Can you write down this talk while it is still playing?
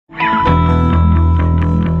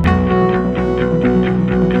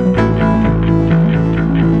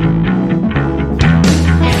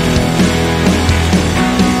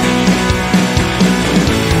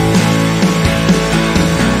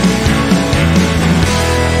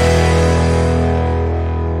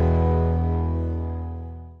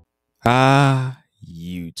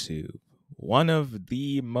one of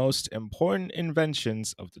the most important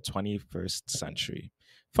inventions of the 21st century.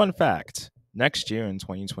 Fun fact, next year in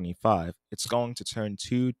 2025, it's going to turn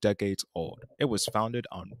 2 decades old. It was founded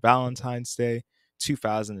on Valentine's Day,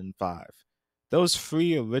 2005. Those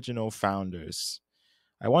three original founders.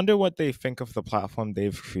 I wonder what they think of the platform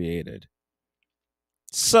they've created.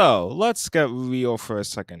 So let's get real for a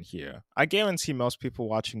second here. I guarantee most people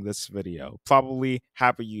watching this video probably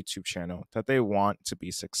have a YouTube channel that they want to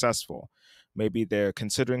be successful. Maybe they're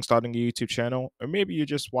considering starting a YouTube channel, or maybe you're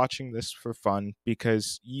just watching this for fun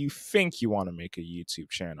because you think you want to make a YouTube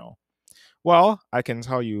channel. Well, I can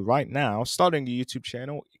tell you right now, starting a YouTube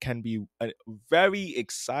channel can be a very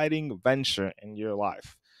exciting venture in your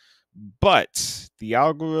life. But the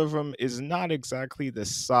algorithm is not exactly the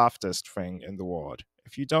softest thing in the world.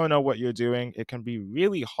 If you don't know what you're doing, it can be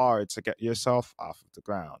really hard to get yourself off of the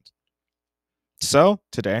ground. So,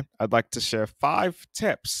 today, I'd like to share 5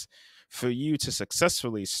 tips for you to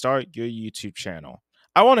successfully start your YouTube channel.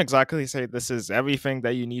 I won't exactly say this is everything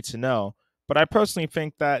that you need to know, but I personally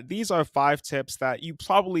think that these are 5 tips that you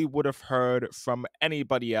probably would have heard from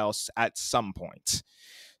anybody else at some point.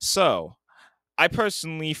 So, I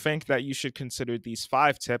personally think that you should consider these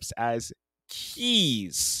 5 tips as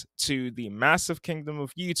keys to the massive kingdom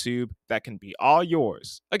of YouTube that can be all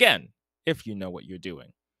yours. Again, if you know what you're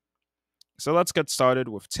doing. So let's get started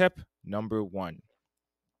with tip number 1.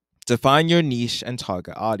 Define your niche and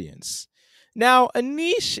target audience. Now, a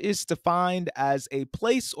niche is defined as a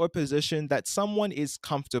place or position that someone is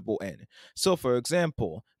comfortable in. So, for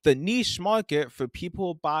example, the niche market for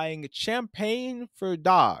people buying champagne for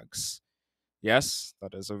dogs. Yes,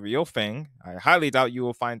 that is a real thing. I highly doubt you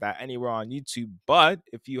will find that anywhere on YouTube, but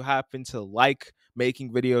if you happen to like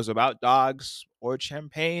making videos about dogs or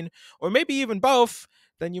champagne, or maybe even both,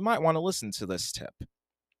 then you might want to listen to this tip.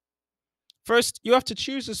 First, you have to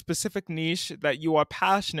choose a specific niche that you are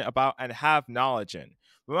passionate about and have knowledge in.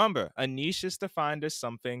 Remember, a niche is defined as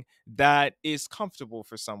something that is comfortable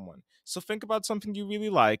for someone. So think about something you really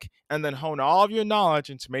like and then hone all of your knowledge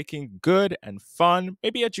into making good and fun,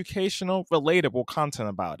 maybe educational, relatable content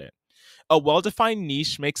about it. A well defined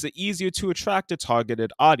niche makes it easier to attract a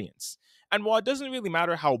targeted audience. And while it doesn't really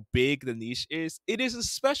matter how big the niche is, it is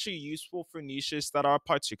especially useful for niches that are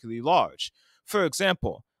particularly large. For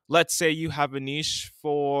example, let's say you have a niche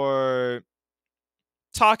for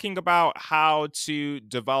talking about how to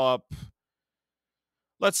develop,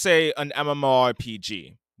 let's say, an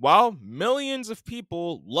MMORPG. Well, millions of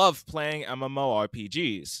people love playing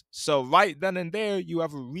MMORPGs. So, right then and there, you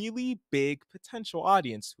have a really big potential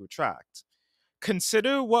audience to attract.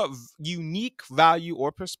 Consider what unique value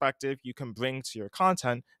or perspective you can bring to your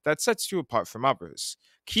content that sets you apart from others.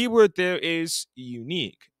 Keyword there is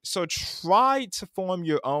unique. So try to form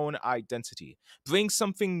your own identity. Bring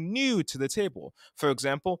something new to the table. For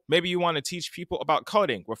example, maybe you want to teach people about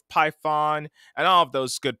coding with Python and all of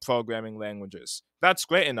those good programming languages. That's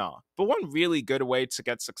great and all. But one really good way to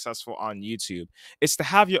get successful on YouTube is to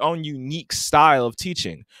have your own unique style of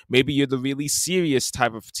teaching. Maybe you're the really serious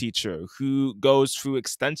type of teacher who goes through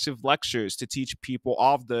extensive lectures to teach people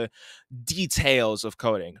all of the details of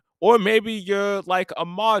coding. Or maybe you're like a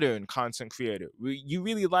modern content creator. You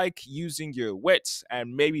really like using your wits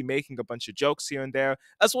and maybe making a bunch of jokes here and there,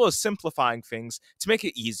 as well as simplifying things to make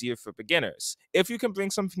it easier for beginners. If you can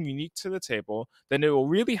bring something unique to the table, then it will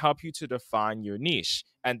really help you to define your niche,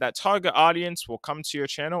 and that target audience will come to your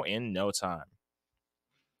channel in no time.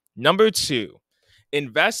 Number 2,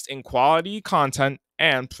 invest in quality content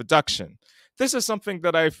and production. This is something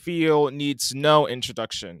that I feel needs no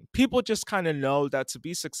introduction. People just kind of know that to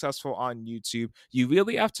be successful on YouTube, you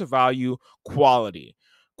really have to value quality.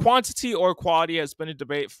 Quantity or quality has been a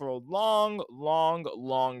debate for a long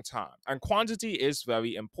time, and quantity is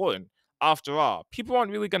very important. After all, people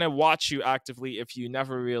aren't really going to watch you actively if you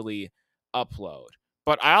never really upload.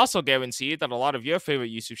 But I also guarantee that a lot of your favorite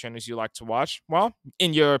YouTube channels you like to watch, well,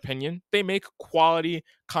 in your opinion, they make quality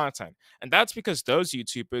content. And that's because those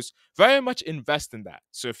YouTubers very much invest in that.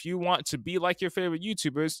 So if you want to be like your favorite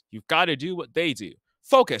YouTubers, you've got to do what they do.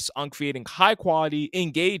 Focus on creating high quality,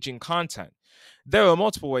 engaging content. There are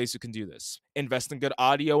multiple ways you can do this. Invest in good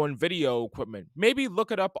audio and video equipment. Maybe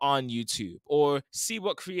look it up on YouTube or see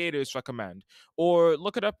what creators recommend, or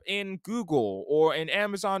look it up in Google or in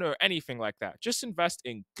Amazon or anything like that. Just invest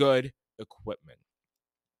in good equipment.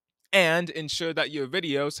 And ensure that your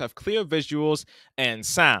videos have clear visuals and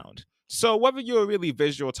sound. So whether you're a really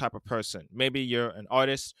visual type of person, maybe you're an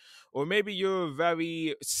artist, or maybe you're a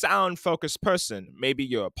very sound focused person, maybe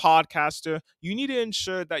you're a podcaster, you need to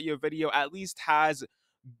ensure that your video at least has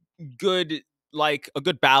good like a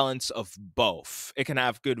good balance of both. It can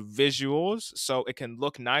have good visuals, so it can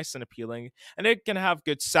look nice and appealing, and it can have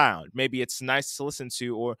good sound. Maybe it's nice to listen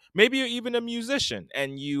to, or maybe you're even a musician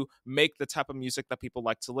and you make the type of music that people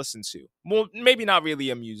like to listen to. Well, maybe not really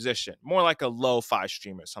a musician, more like a lo-fi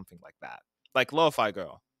streamer, something like that, like Lo-Fi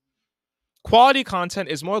Girl. Quality content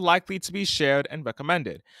is more likely to be shared and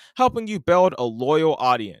recommended, helping you build a loyal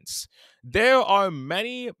audience. There are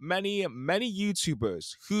many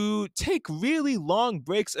YouTubers who take really long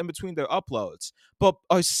breaks in between their uploads, but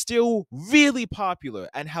are still really popular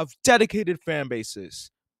and have dedicated fan bases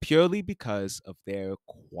purely because of their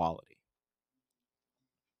quality.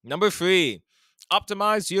 Number three,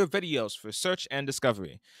 optimize your videos for search and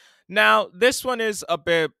discovery. Now, this one is a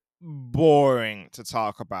bit boring to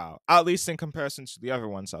talk about, at least in comparison to the other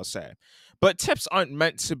ones, I'll say. But tips aren't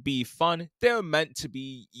meant to be fun, they're meant to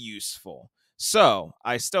be useful. So,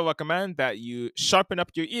 I still recommend that you sharpen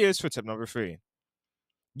up your ears for tip number three.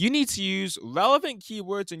 You need to use relevant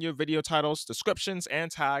keywords in your video titles, descriptions, and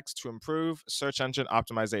tags to improve search engine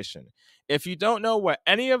optimization. If you don't know what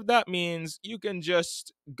any of that means, you can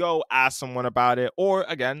just go ask someone about it or,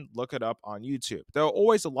 again, look it up on YouTube. There are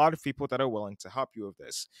always a lot of people that are willing to help you with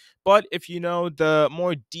this. But if you know the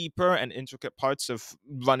more deeper and intricate parts of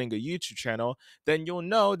running a YouTube channel, then you'll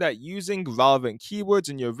know that using relevant keywords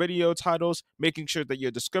in your video titles, making sure that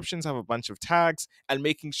your descriptions have a bunch of tags, and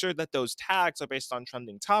making sure that those tags are based on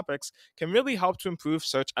trending topics can really help to improve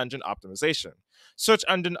search engine optimization. Search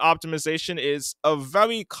engine optimization is a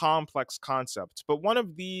very complex concept, but one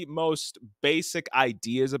of the most basic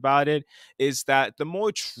ideas about it is that the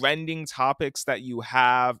more trending topics that you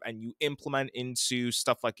have and you implement into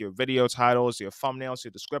stuff like your video titles, your thumbnails,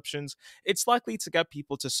 your descriptions, it's likely to get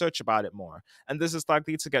people to search about it more. And this is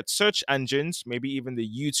likely to get search engines, maybe even the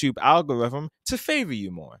YouTube algorithm, to favor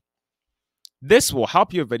you more. This will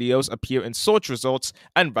help your videos appear in search results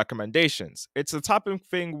and recommendations. It's the type of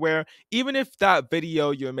thing where even if that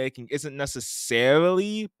video you're making isn't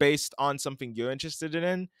necessarily based on something you're interested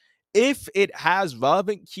in, if it has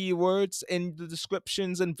relevant keywords in the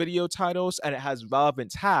descriptions and video titles and it has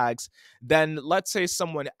relevant tags, then let's say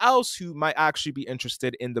someone else who might actually be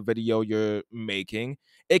interested in the video you're making,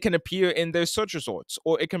 it can appear in their search results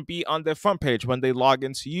or it can be on their front page when they log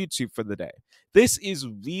into YouTube for the day. This is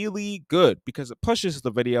really good because it pushes the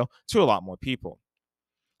video to a lot more people.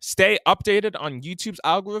 Stay updated on YouTube's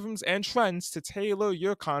algorithms and trends to tailor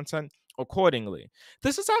your content accordingly.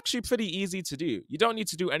 This is actually pretty easy to do. You don't need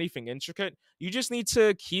to do anything intricate. You just need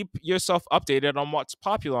to keep yourself updated on what's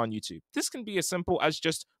popular on YouTube. This can be as simple as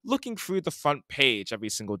just looking through the front page every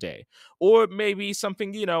single day, or maybe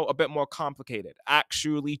something, a bit more complicated,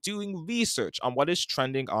 actually doing research on what is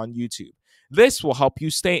trending on YouTube. This will help you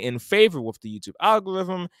stay in favor with the YouTube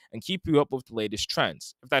algorithm and keep you up with the latest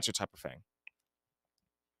trends, if that's your type of thing.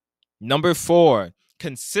 Number four,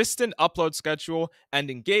 consistent upload schedule and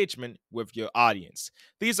engagement with your audience.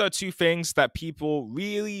 These are two things that people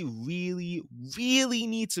really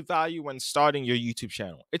need to value when starting your YouTube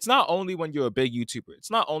channel. It's not only when you're a big YouTuber, it's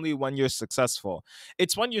not only when you're successful,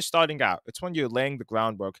 it's when you're starting out, it's when you're laying the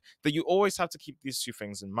groundwork that you always have to keep these two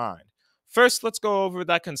things in mind. First, let's go over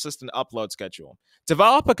that consistent upload schedule.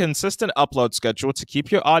 Develop a consistent upload schedule to keep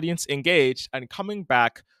your audience engaged and coming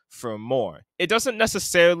back for more. It doesn't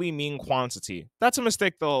necessarily mean quantity. That's a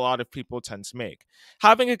mistake that a lot of people tend to make.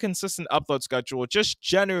 Having a consistent upload schedule just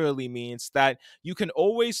generally means that you can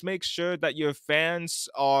always make sure that your fans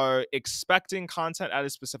are expecting content at a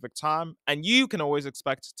specific time, and you can always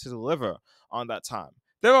expect to deliver on that time.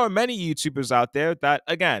 There are many YouTubers out there that,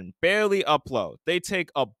 again, barely upload. They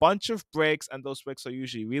take a bunch of breaks, and those breaks are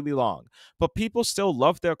usually really long. But people still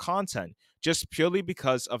love their content just purely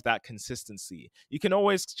because of that consistency. You can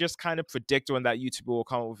always just kind of predict when that YouTuber will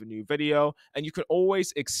come up with a new video, and you can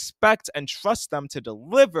always expect and trust them to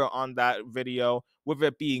deliver on that video, with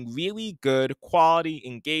it being really good, quality,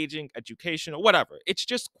 engaging, educational, whatever. It's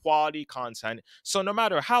just quality content. So no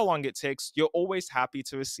matter how long it takes, you're always happy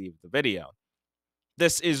to receive the video.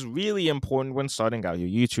 This is really important when starting out your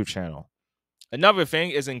YouTube channel. Another thing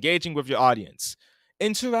is engaging with your audience.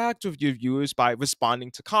 Interact with your viewers by responding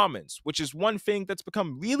to comments, which is one thing that's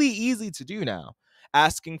become really easy to do now.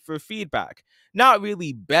 Asking for feedback. Not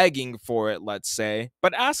really begging for it, let's say,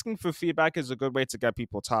 but asking for feedback is a good way to get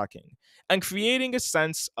people talking. And creating a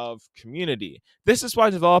sense of community. This is why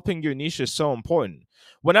developing your niche is so important.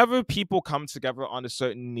 Whenever people come together on a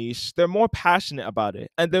certain niche, they're more passionate about it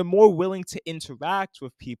and they're more willing to interact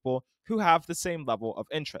with people who have the same level of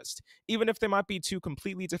interest. Even if they might be two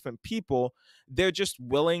completely different people, they're just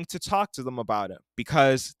willing to talk to them about it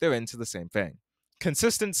because they're into the same thing.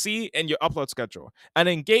 Consistency in your upload schedule and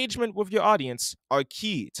engagement with your audience are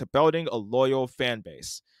key to building a loyal fan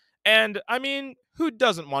base. And I mean, who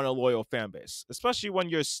doesn't want a loyal fan base, especially when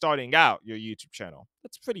you're starting out your YouTube channel?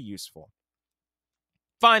 That's pretty useful.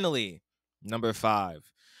 Finally, number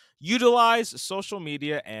 5, utilize social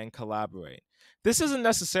media and collaborate. This isn't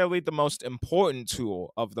necessarily the most important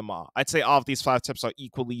tool of them all. I'd say all of these 5 tips are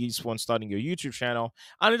equally useful in starting your YouTube channel,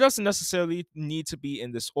 and it doesn't necessarily need to be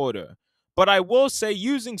in this order. But I will say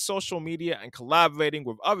using social media and collaborating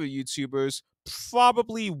with other YouTubers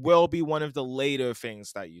probably will be one of the later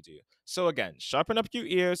things that you do. So again, sharpen up your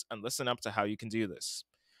ears and listen up to how you can do this.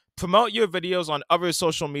 Promote your videos on other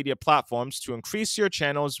social media platforms to increase your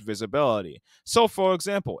channel's visibility. So, for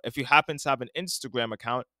example, if you happen to have an Instagram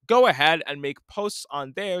account, go ahead and make posts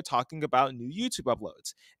on there talking about new YouTube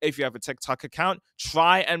uploads. If you have a TikTok account,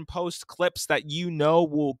 try and post clips that you know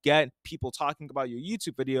will get people talking about your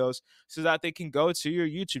YouTube videos so that they can go to your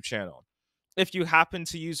YouTube channel. If you happen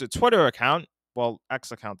to use a Twitter account, well,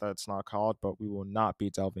 X account that's not called, but we will not be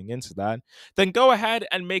delving into that, then go ahead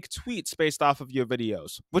and make tweets based off of your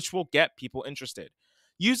videos, which will get people interested.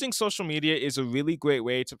 Using social media is a really great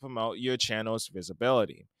way to promote your channel's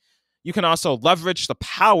visibility. You can also leverage the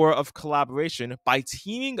power of collaboration by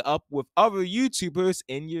teaming up with other YouTubers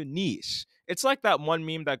in your niche. It's like that one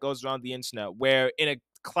meme that goes around the internet where in a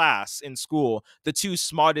class in school, the 2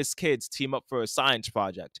 smartest kids team up for a science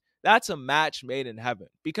project. That's a match made in heaven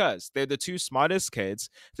because they're the 2 smartest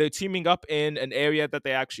kids. They're teaming up in an area that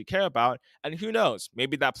they actually care about. And who knows,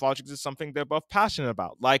 maybe that project is something they're both passionate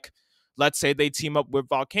about. Like, let's say they team up with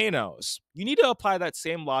volcanoes. You need to apply that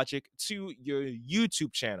same logic to your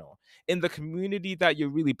YouTube channel. In the community that you're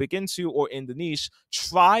really big into or in the niche,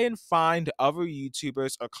 try and find other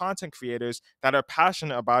YouTubers or content creators that are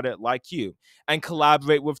passionate about it like you and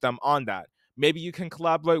collaborate with them on that. Maybe you can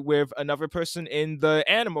collaborate with another person in the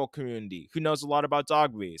animal community who knows a lot about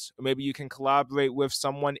dog breeds. Or maybe you can collaborate with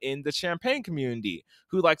someone in the champagne community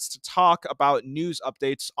who likes to talk about news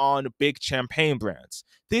updates on big champagne brands.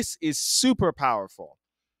 This is super powerful.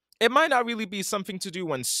 It might not really be something to do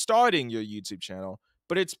when starting your YouTube channel,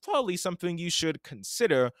 but it's probably something you should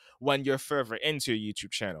consider when you're further into your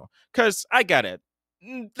YouTube channel. Because I get it.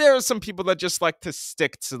 There are some people that just like to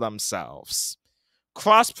stick to themselves.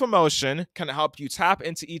 Cross promotion can help you tap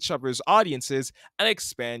into each other's audiences and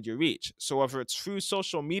expand your reach. So, whether it's through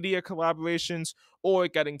social media collaborations or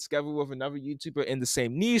getting together with another YouTuber in the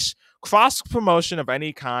same niche, cross promotion of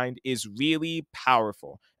any kind is really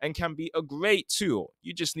powerful and can be a great tool.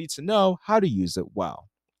 You just need to know how to use it well.